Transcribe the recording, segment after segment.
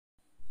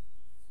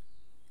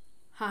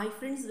Hi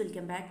friends,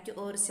 welcome back to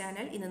our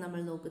channel. ഇന്ന് നമ്മൾ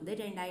നോക്കുന്നത്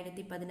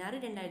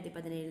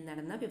 2016-2017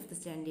 നടന്ന 5th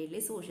സ്റ്റാൻഡേർഡിലെ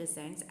social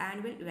science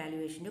annual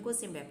ഇവാലുവേഷൻ്റെ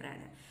question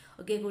പേപ്പറാണ്.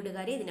 ഓക്കെ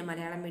കൂട്ടുകാരെ, ഇതിൻ്റെ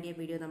മലയാളം മീഡിയം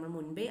വീഡിയോ നമ്മൾ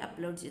മുൻപേ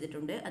അപ്ലോഡ്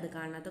ചെയ്തിട്ടുണ്ട്. അത്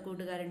കാണാത്ത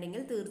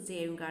കൂട്ടുകാരുണ്ടെങ്കിൽ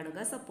തീർച്ചയായും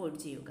കാണുക, സപ്പോർട്ട്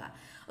ചെയ്യുക.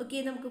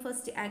 ഓക്കെ, നമുക്ക്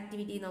ഫസ്റ്റ്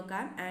ആക്ടിവിറ്റി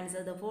നോക്കാം.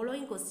 Answer the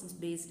following questions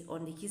based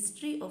on the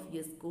history of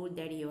your school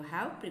that you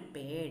have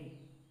prepared.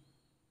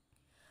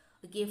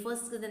 Okay,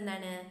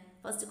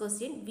 first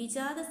question, which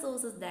are the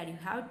sources that you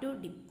have to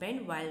depend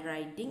while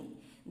writing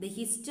the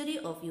history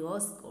of your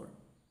school?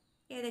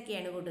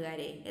 ഏതൊക്കെയാണ്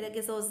കൂട്ടുകാരെ?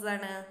 ഏതൊക്കെ sources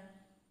ആണ്?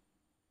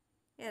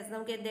 Yes,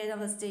 നമുക്ക് എന്ത് എഴുതാം?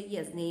 First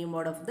yes, name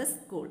board of the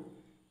school,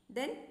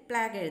 then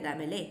plague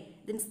എഴുതാം അല്ലേ,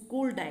 then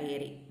school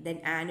diary, then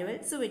annual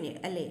souvenir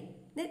അല്ലേ,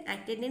 then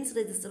attendance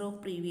register of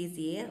previous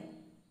year.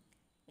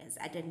 Yes,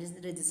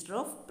 attendance register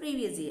of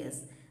previous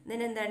years.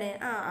 Then എന്താണ്?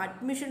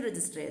 അഡ്മിഷൻ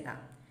രജിസ്റ്റർ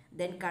എഴുതാം.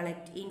 Then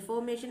collect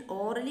information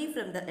orally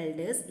from the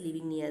elders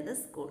living near the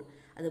school.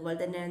 അതുപോലെ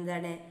തന്നെ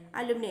എന്താണ്?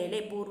 അലുമിനിയിലെ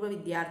പൂർവ്വ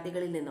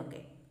വിദ്യാർത്ഥികളിൽ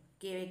നിന്നൊക്കെ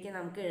ഇവയ്ക്ക്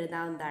നമുക്ക്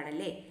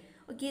എഴുതാവുന്നതാണല്ലേ.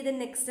 ഓക്കെ, ദെൻ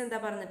നെക്സ്റ്റ് എന്താ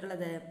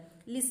പറഞ്ഞിട്ടുള്ളത്?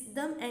 List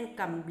them and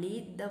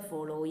complete the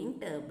following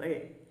table.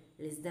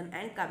 List them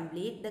and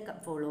complete the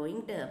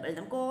following table.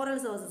 നമുക്ക് ഓറൽ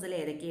സോഴ്സസിൽ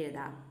ഏതൊക്കെ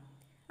എഴുതാം?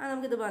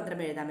 നമുക്കിത് മാത്രം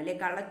എഴുതാം അല്ലേ.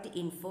 Collect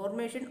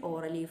information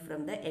orally from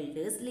the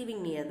elders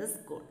living near the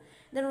school.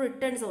 Then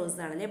return source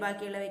ആണല്ലേ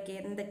ബാക്കിയുള്ളവയ്ക്ക്.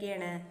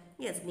 എന്തൊക്കെയാണ്?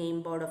 Yes, name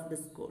board of the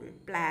school,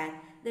 plague,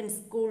 then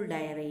school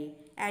diary,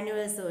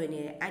 annual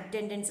souvenir,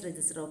 attendance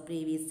register of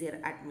previous year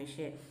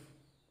admission,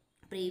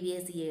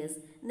 previous years,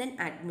 then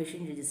admission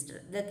register.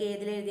 ഇതൊക്കെ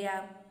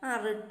ഏതിലെഴുതിയാം?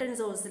 Return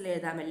സോഴ്സിൽ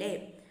എഴുതാമല്ലേ.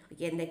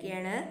 Okay,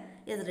 എന്തൊക്കെയാണ്?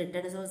 Yes,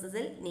 return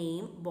സോഴ്സസിൽ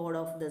name board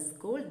of the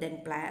school, then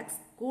plague,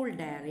 school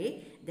diary,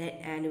 then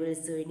annual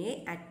souvenir,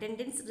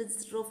 attendance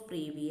register of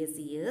previous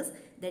years,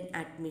 then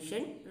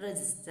admission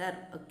register.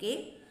 Okay,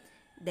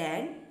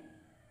 then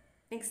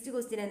next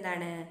question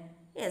എന്താണ്?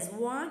 Yes,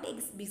 what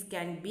exhibits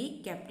can be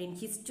kept in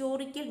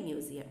historical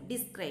museum?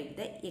 Describe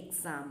the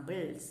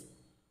examples.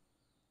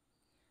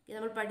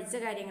 നമ്മൾ പഠിച്ച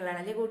കാര്യങ്ങളാണ്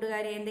അല്ലേ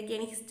കൂട്ടുകാരെ.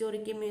 എന്തൊക്കെയാണ്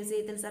historical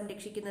മ്യൂസിയത്തിൽ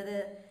സംരക്ഷിക്കുന്നത്?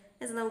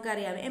 Yes,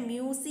 നമുക്കറിയാം. A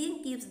museum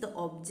keeps the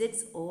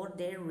objects or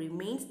there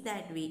remains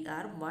that we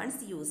R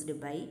once used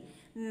by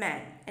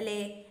മാൻ അല്ലേ.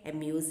 A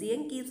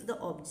museum keeps the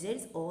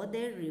objects or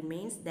there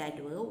remains that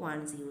were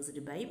once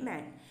used by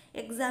man.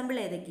 Example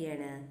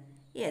ഏതൊക്കെയാണ്?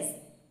 Yes,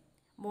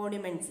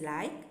 monuments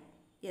like.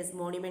 Yes,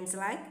 monuments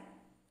like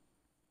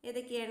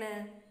ഏതൊക്കെയാണ്?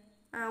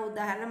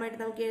 ഉദാഹരണമായിട്ട്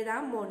നമുക്ക്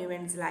എഴുതാം.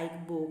 Monuments like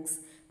books,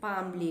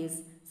 palm leaves,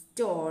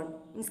 stone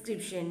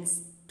inscriptions,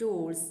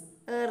 tools,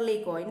 early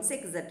coins,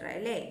 etc.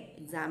 അല്ലേ.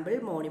 Example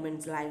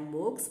monuments like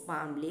books,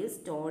 palm leaves,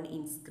 stone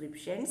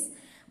inscriptions,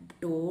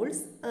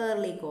 tools,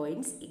 early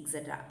coins,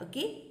 etc.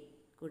 Okay,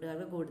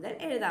 കൂട്ടുകാർക്ക് കൂടുതൽ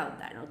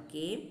എഴുതാവുന്നതാണ്.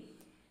 Okay,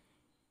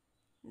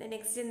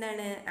 next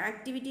എന്താണ്?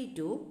 Activity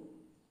 2,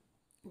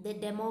 the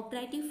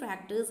democratic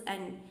factors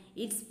and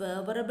its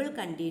favorable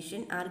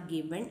condition are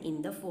given in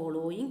the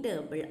following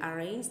table.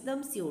 Arrange them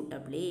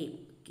suitably.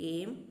 Okay,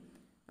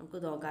 നമുക്ക്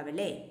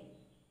നോക്കാമല്ലേ.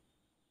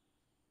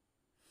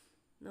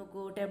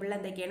 നോക്കൂ, ടേബിളിൽ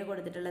എന്തൊക്കെയാണ്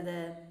കൊടുത്തിട്ടുള്ളത്?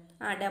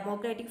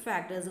 Democratic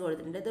factors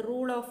കൊടുത്തിട്ടുണ്ട്. The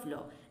rule of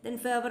law, then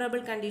favourable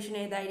condition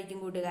ഏതായിരിക്കും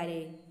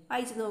കൂട്ടുകാരെ?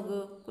 വായിച്ചു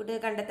നോക്കൂ,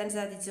 കൂട്ടുകാർ കണ്ടെത്താൻ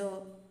സാധിച്ചോ?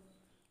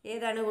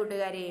 ഏതാണ്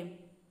കൂട്ടുകാരെ?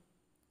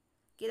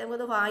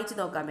 നമുക്കത് വായിച്ചു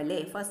നോക്കാമല്ലേ.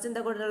 ഫസ്റ്റ്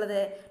എന്താ കൊടുത്തിട്ടുള്ളത്?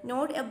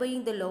 Not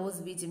obeying the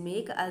loss which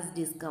make us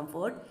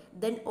discomfort,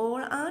 then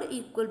all are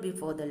equal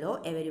before the law,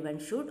 every one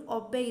should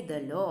obey the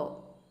law.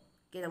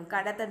 നമുക്ക്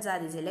കണ്ടെത്താൻ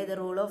സാധിച്ചല്ലേ. The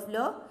rule of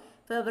law,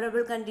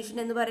 favourable condition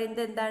എന്ന്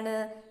പറയുന്നത് എന്താണ്?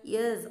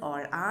 Yes,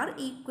 all are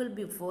equal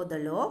before the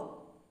law,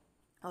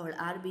 all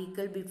are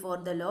equal before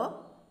the law,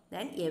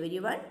 then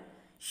every one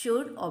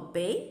should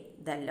obey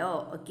the law.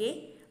 Okay,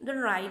 ഇത്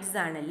rights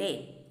ആണല്ലേ.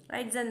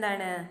 Rights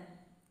എന്താണ്?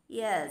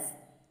 Yes,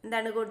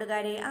 എന്താണ്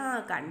കൂട്ടുകാരെ?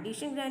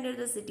 Condition granted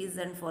the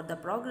citizen for the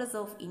progress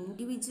of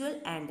individual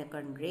and the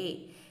country.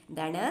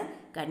 എന്താണ്?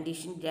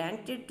 Condition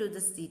granted to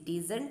the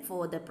citizen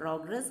for the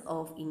progress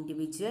of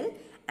individual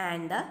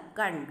and the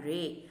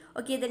country.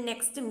 Okay, ഇത്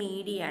next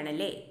media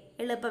ആണല്ലേ.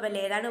 എളുപ്പമല്ലേ?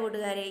 ഏതാണ്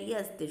കൂട്ടുകാരെ?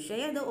 Yes, to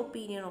share the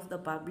opinion of the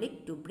public,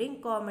 to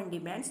bring common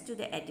demands to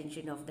the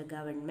attention of the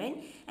government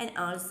and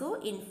also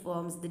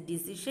informs the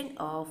decision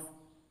of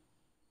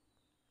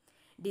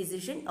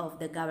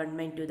the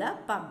government to the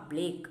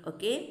public.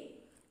 Okay,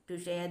 to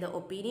share the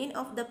opinion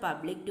of the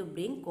public, to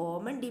bring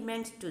common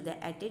demands to the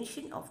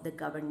attention of the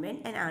government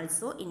and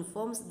also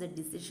informs the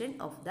decision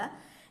of the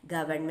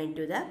government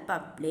to the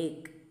public.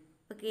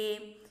 Okay,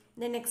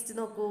 the next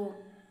നോക്കൂ.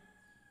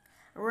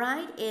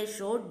 Write a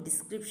short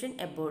description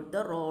about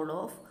the role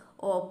of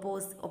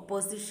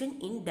opposition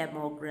in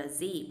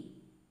democracy.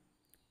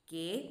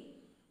 Okay,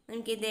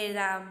 നമുക്ക് ഇത്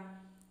എഴുതാം.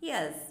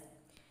 Yes,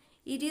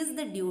 it is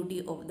the duty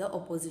of the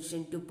opposition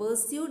to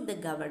persuade the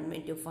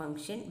government to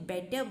function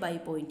better by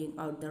pointing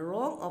out the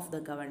wrong of the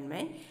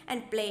government and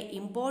play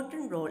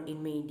important role in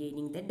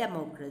maintaining the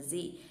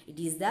democracy. It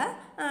is the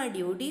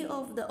duty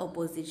of the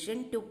opposition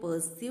to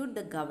persuade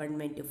the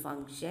government to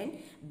function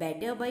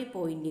better by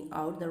pointing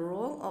out the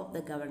wrong of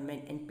the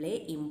government and play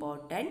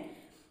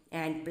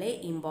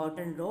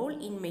important role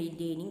in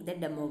maintaining the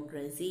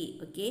democracy.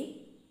 Okay,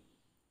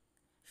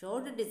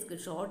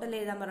 ഷോർട്ടല്ലേ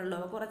എഴുതാൻ പറഞ്ഞുള്ളൂ,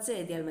 അപ്പോൾ കുറച്ച്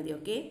എഴുതിയാൽ മതി.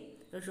 Okay,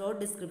 short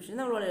description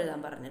നമ്മളോട്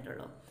എഴുതാൻ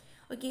പറഞ്ഞിട്ടുള്ളൂ.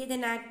 Okay,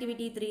 then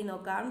activity 3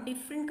 നോക്കാം.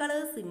 Different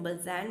colours,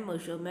 symbols and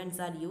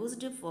measurements are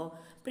used for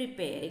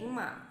preparing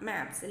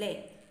maps അല്ലേ.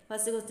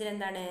 ഫസ്റ്റ് ക്വസ്റ്റ്യൻ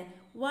എന്താണ്?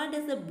 What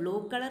does the blue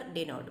colour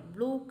denote?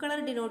 Blue colour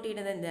denote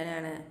ചെയ്യുന്നത്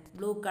എന്താണ്?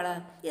 ബ്ലൂ കളർ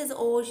യെസ്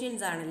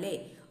ഓഷ്യൻസ് ആണല്ലേ.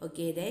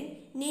 Okay, then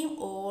name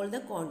all the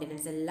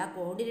continents, എല്ലാ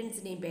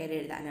കോണ്ടിനെൻറ്റ്സിൻ്റെയും പേര്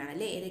എഴുതാനാണ്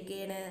അല്ലേ.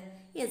 ഏതൊക്കെയാണ്?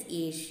 Yes,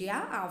 Asia,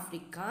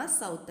 Africa,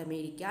 south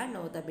America,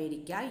 north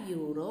America,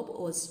 Europe,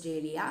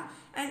 Australia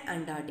and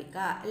Antarctica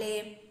അല്ലേ.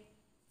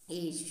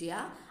 Asia,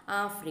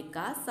 Africa,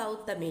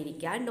 south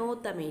America,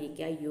 north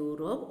America,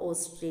 Europe,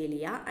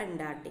 Australia,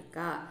 Antarctica.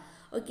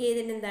 Okay,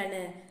 ഇതിനെന്താണ്?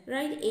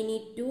 Right any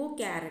 2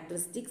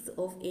 characteristics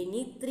of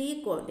any 3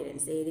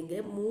 continents,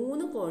 ഏതെങ്കിലും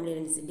 3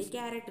 കോണ്ടിനെൻറ്റ്സിൻ്റെ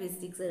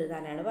characteristics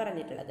എഴുതാനാണ്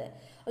പറഞ്ഞിട്ടുള്ളത്.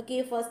 Okay,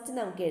 first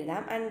നമുക്ക്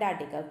എഴുതാം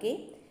Antarctica. Okay,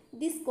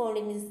 this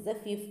continent is the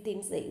 5th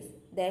in size.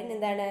 Then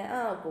എന്താണ്?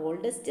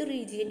 Coldest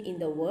region in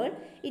the world.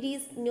 It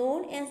is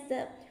known as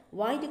the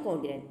white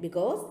continent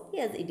because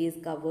yes it is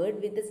covered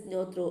with the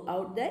snow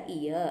throughout the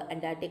year.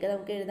 Antarctica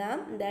നമുക്ക് എഴുതാം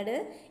എന്താണ്?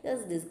 Yes,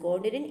 this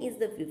continent is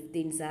the 5th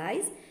in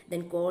size,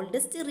 then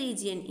coldest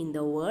region in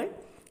the world.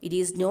 It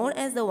is known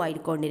as the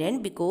white continent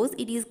because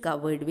it is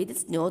covered with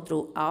snow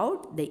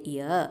throughout the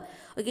year.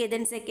 Okay,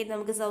 then second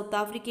നമുക്ക് south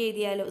Africa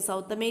എഴുതിയാലോ,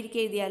 south America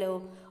എഴുതിയാലോ.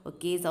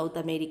 Okay,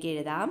 south America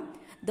എഴുതാം.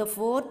 The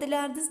 4th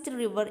largest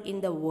river in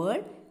the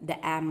world, the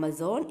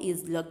Amazon, is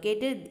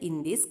located in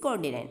this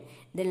continent.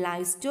 The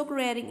livestock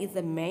rearing is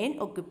the main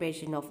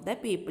occupation of the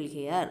people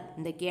here.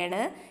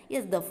 എന്തൊക്കെയാണ്?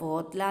 Yes, the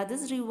 4th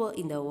largest river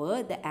in the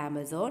world, the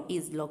Amazon,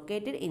 is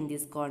located in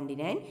this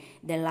continent.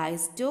 The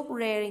livestock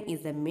rearing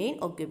is the main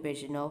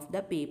occupation of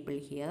the people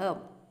here.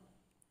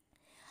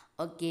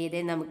 Okay,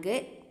 then നമുക്ക്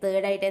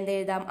തേർഡായിട്ട് എന്ത്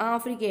എഴുതാം?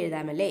 Africa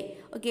എഴുതാമല്ലേ.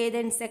 Okay,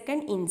 then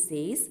second in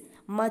says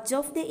much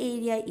of the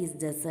area is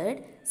desert,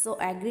 so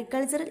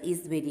agriculture is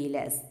very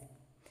less.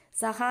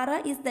 Sahara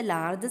is the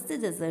largest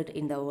desert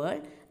in the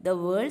world. The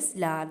world's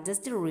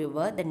largest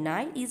river, the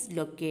Nile, is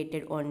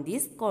located on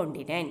this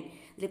continent.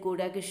 ഇതിൽ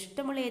കൂടുതൽ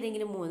ഇഷ്ടമുള്ള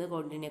ഏതെങ്കിലും 3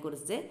 continent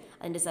കുറിച്ച്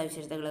അതിൻ്റെ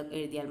സവിശേഷതകൾ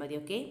എഴുതിയാൽ മതി.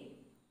 Okay,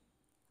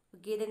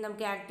 okay, then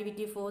നമുക്ക്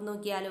ആക്ടിവിറ്റി 4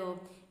 നോക്കിയാലോ.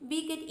 We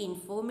get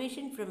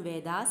information from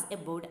Vedas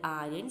about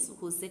Aryans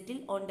who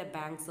settled on the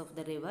banks of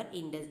the river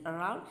Indus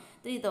around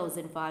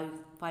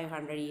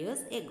 3500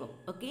 years ago.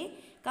 Okay,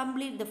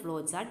 complete the flow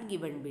chart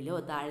given below.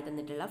 താഴെ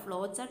തന്നിട്ടുള്ള flow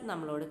chart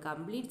നമ്മളോട്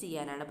complete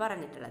ചെയ്യാനാണ്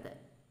പറഞ്ഞിട്ടുള്ളത്.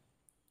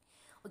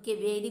 Okay,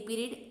 Vedic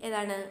period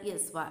ഏതാണ്?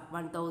 Yes,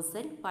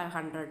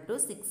 1500 to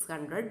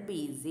 600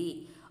 BC.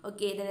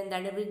 Okay,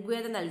 ഇതിനെന്താണ്?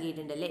 Rigveda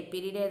നൽകിയിട്ടുണ്ടല്ലേ.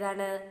 Period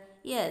ഏതാണ്?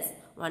 Yes,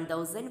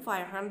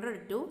 1500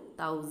 to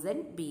 1000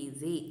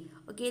 BC.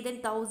 Okay, then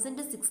 1000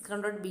 to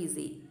 600 BC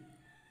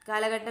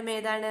കാലഘട്ടം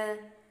ഏതാണ്?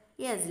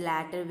 Yes,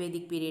 lateral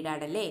Vedic period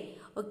ആണല്ലേ.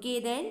 ഓക്കെ,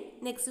 ദെൻ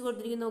നെക്സ്റ്റ്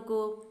കൊടുത്തിരിക്കുന്നു നോക്കൂ,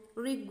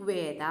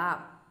 ഋഗ്വേദ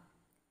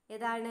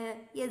ഏതാണ്?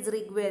 യെസ്,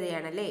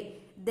 ഋഗ്വേദയാണല്ലേ.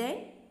 ദെൻ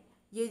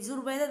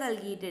യജുർവേദ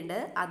നൽകിയിട്ടുണ്ട്,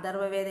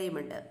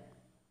 അഥർവവേദയുമുണ്ട്.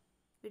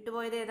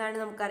 വിട്ടുപോയത് ഏതാണ്?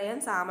 നമുക്കറിയാം,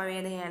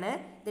 സാമവേദയാണ്.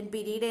 ദെൻ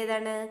പീരീഡ്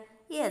ഏതാണ്?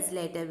 Yes,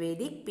 later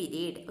Vedic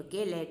period.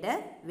 Okay, later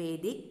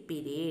Vedic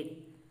period.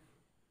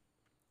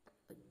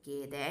 Okay,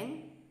 then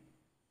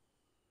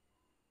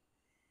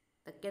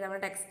ഇതൊക്കെ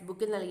നമ്മുടെ ടെക്സ്റ്റ്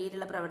ബുക്കിൽ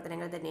നൽകിയിട്ടുള്ള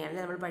പ്രവർത്തനങ്ങൾ തന്നെയാണ്,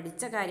 നമ്മൾ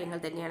പഠിച്ച കാര്യങ്ങൾ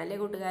തന്നെയാണല്ലേ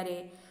കൂട്ടുകാരെ.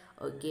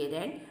 Okay,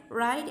 then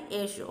write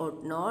a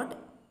short note.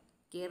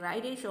 Okay,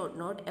 write a short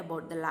note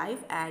about the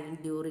life and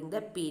during the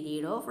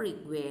period of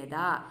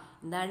Rigveda.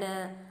 എന്താണ്?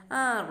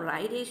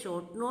 Write a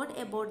short note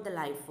about the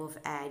life of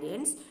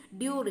Aryans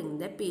during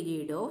the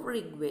period of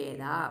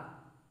Rigveda.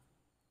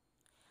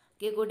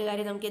 Okay,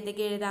 കൂട്ടുകാരെ നമുക്ക്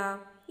എന്തൊക്കെ എഴുതാം?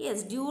 Yes,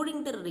 during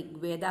the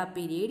Rigveda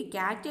period,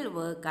 cattle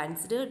were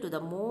considered to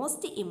the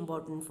most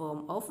important form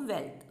of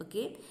wealth.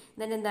 Okay,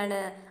 then എന്താണ്?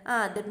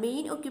 The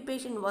main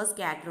occupation was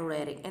cattle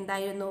rearing.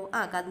 എന്തായിരുന്നു?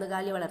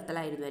 കന്നുകാലി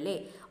വളർത്തലായിരുന്നു അല്ലേ.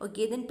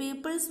 Okay, then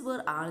peoples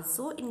were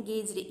also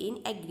engaged in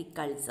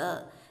agriculture.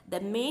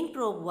 The main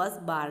crop was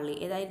barley.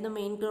 ഏതായിരുന്നു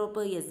main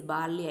crop? Yes,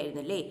 barley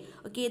ആയിരുന്നു അല്ലേ.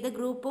 Okay, the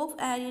group of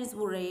Aryans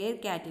who reared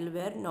cattle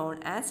were known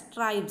as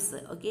tribes.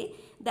 Okay,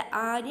 the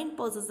Aryan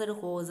possessed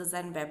horses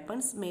and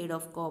weapons made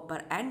of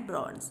copper and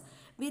bronze.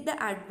 With the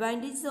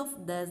advantage of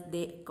this,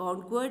 they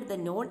conquered the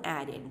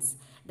non-Aryans.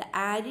 The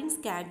Aryans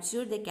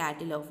captured the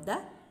cattle of the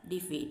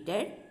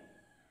defeated.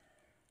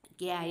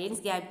 Okay, Aryans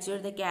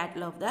captured the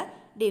cattle of the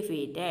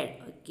defeated.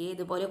 Okay,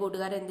 ഇതുപോലെ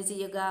കൂട്ടുകാർ എന്ത്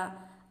ചെയ്യുക?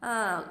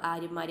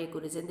 ആര്യന്മാരെ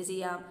കുറിച്ച് എന്ത്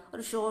ചെയ്യാം?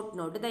 ഒരു short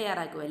note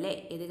തയ്യാറാക്കുക അല്ലേ.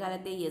 ഏത്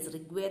കാലത്തെ? യെസ്,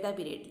 ഋഗ്വേദ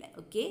പീരീഡിൽ.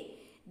 ഓക്കെ,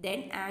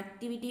 ദെൻ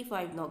ആക്ടിവിറ്റി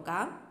 5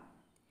 നോക്കാം.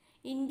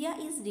 India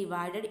is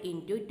divided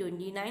into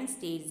 29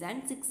 States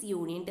and 6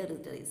 union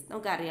territories.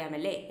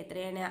 നമുക്കറിയാമല്ലേ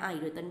എത്രയാണ്?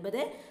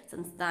 29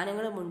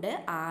 സംസ്ഥാനങ്ങളുമുണ്ട്,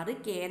 6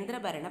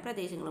 കേന്ദ്രഭരണ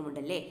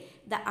പ്രദേശങ്ങളുമുണ്ടല്ലേ.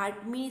 The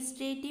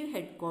administrative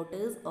head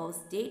quarters of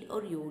state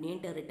or union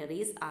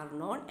territories R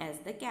known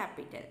as the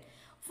capital.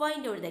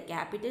 Find out the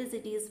capital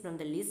cities from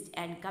the list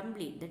and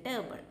complete the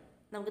table.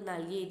 നമുക്ക്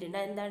നൽകിയിട്ടുണ്ട്,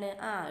 എന്താണ്?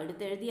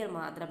 എടുത്തെഴുതിയാൽ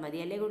മാത്രം മതി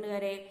അല്ലേ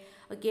കൂട്ടുകാരെ.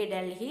 Okay,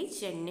 Delhi,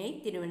 Chennai,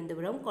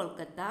 Thiruvananthapuram,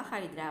 Kolkata,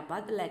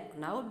 Hyderabad,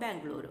 Lucknow,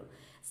 Bengaluru.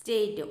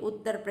 State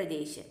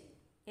Uttar Pradesh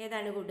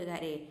ഏതാണ്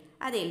കൂട്ടുകാരെ?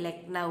 അതെ,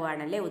 ലക്നൗ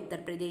ആണല്ലേ.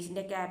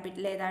 ഉത്തർപ്രദേശിൻ്റെ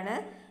ക്യാപിറ്റൽ ഏതാണ്?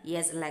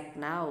 Yes,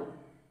 Lucknow.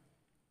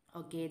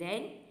 Okay,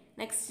 then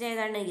next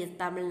ഏതാണ്? Yes,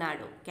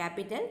 Tamil Nadu.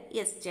 Capital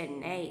yes,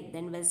 Chennai.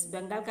 Then west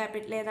Bengal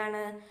capital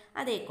ഏതാണ്?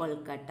 അതെ,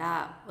 Kolkata.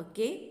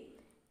 Okay,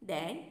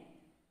 then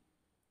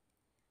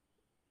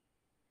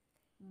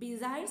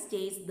besides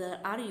states there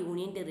are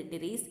union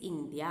territories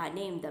India.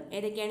 Name them.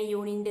 ഏതൊക്കെയാണ്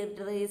union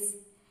territories?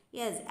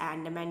 Yes,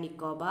 Andaman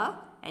Nicobar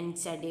and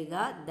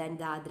Chandigarh, then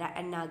Dadra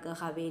and Nagar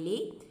Haveli,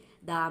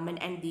 Daman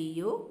and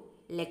Diu,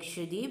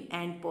 Lakshadweep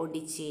and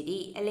Pondicherry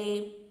അല്ലേ?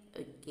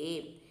 Okay,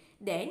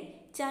 then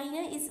China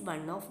is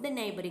one of the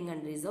neighbouring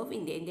countries of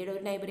India. ഇന്ത്യയുടെ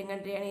ഒരു neighbouring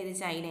കൺട്രിയാണ് ഇത്,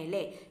 China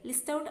അല്ലേ?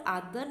 List out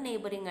other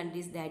neighbouring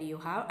countries that you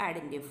have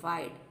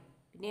identified.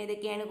 പിന്നെ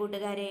ഏതൊക്കെയാണ്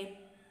കൂട്ടുകാരെ?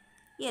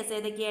 Yes,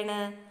 ഏതൊക്കെയാണ്?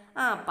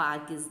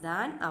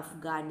 Pakistan,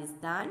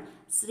 Afghanistan,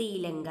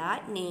 Sri Lanka,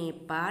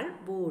 Nepal,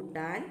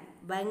 Bhutan,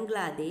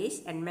 Bangladesh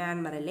and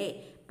Myanmar അല്ലേ?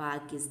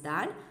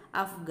 Pakistan,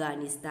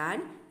 Afghanistan,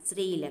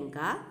 Sri Lanka,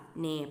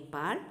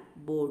 Nepal,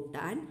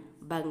 Bhutan,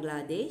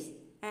 Bangladesh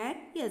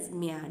and yes,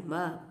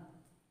 Myanmar.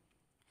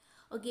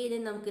 Okay, ഇനി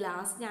നമുക്ക്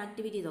ലാസ്റ്റ്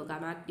ആക്ടിവിറ്റി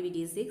നോക്കാം.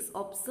 Activity 6,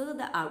 observe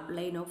the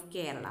outline of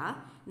Kerala,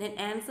 then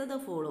answer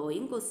the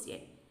following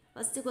question.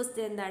 First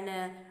question എന്താണ്?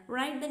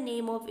 Write the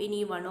name of any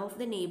one of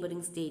the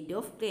neighbouring state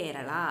of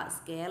Kerala.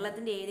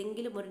 കേരളത്തിൻ്റെ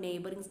ഏതെങ്കിലും ഒരു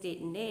neighbouring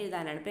സ്റ്റേറ്റിൻ്റെ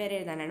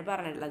പേരെഴുതാനാണ്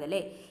പറഞ്ഞിട്ടുള്ളത്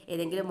അല്ലേ?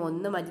 ഏതെങ്കിലും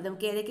ഒന്ന് മതി.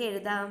 നമുക്ക് ഏതൊക്കെ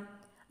എഴുതാം?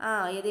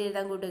 ഏത്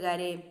എഴുതാം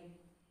കൂട്ടുകാരെ?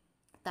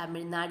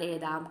 തമിഴ്നാട്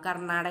എഴുതാം,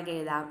 കർണാടക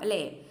എഴുതാം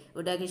അല്ലേ?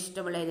 ഇവിടെ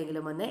ഇഷ്ടമുള്ള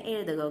ഏതെങ്കിലും ഒന്ന്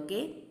എഴുതുക.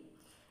 Okay,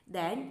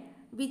 then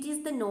which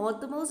is the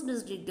north most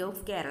district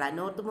of Kerala.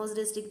 North most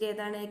district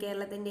ഏതാണ്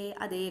കേരളത്തിൻ്റെ?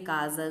 അതേ,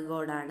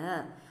 കാസർഗോഡാണ്.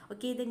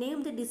 Okay, the name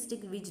the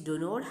district which do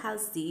not have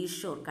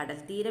seashore. കടൽ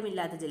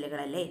തീരമില്ലാത്ത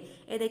ജില്ലകളല്ലേ?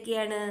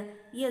 ഏതൊക്കെയാണ്?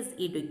 Yes,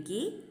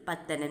 Idukki,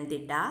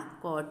 Pathanamthitta,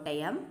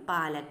 Kottayam,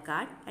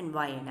 Palakkad and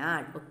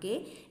Wayanad. Okay,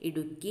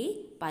 Idukki,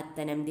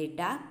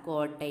 Pathanamthitta,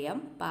 Kottayam,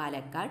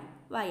 Palakkad,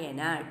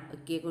 Wayanad.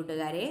 Okay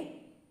കൂട്ടുകാരെ,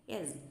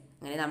 യെസ്.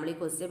 അങ്ങനെ നമ്മൾ ഈ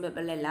ക്വസ്റ്റ്യൻ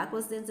പേപ്പറിൽ എല്ലാ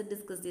ക്വസ്റ്റ്യൻസും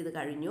ഡിസ്കസ് ചെയ്ത്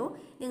കഴിഞ്ഞു.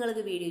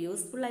 നിങ്ങൾക്ക് വീഡിയോ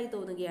യൂസ്ഫുൾ ആയി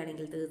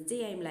തോന്നുകയാണെങ്കിൽ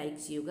തീർച്ചയായും ലൈക്ക്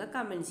ചെയ്യുക,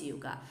 കമൻറ്റ്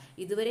ചെയ്യുക.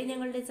 ഇതുവരെ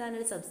ഞങ്ങളുടെ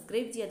ചാനൽ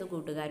സബ്സ്ക്രൈബ് ചെയ്യാത്ത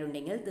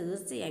കൂട്ടുകാരുണ്ടെങ്കിൽ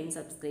തീർച്ചയായും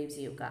സബ്സ്ക്രൈബ്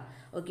ചെയ്യുക.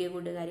 ഓക്കെ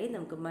കൂട്ടുകാരെ,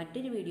 നമുക്ക്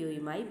മറ്റൊരു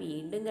വീഡിയോയുമായി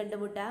വീണ്ടും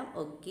കണ്ടുമുട്ടാം.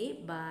 Okay,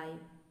 by.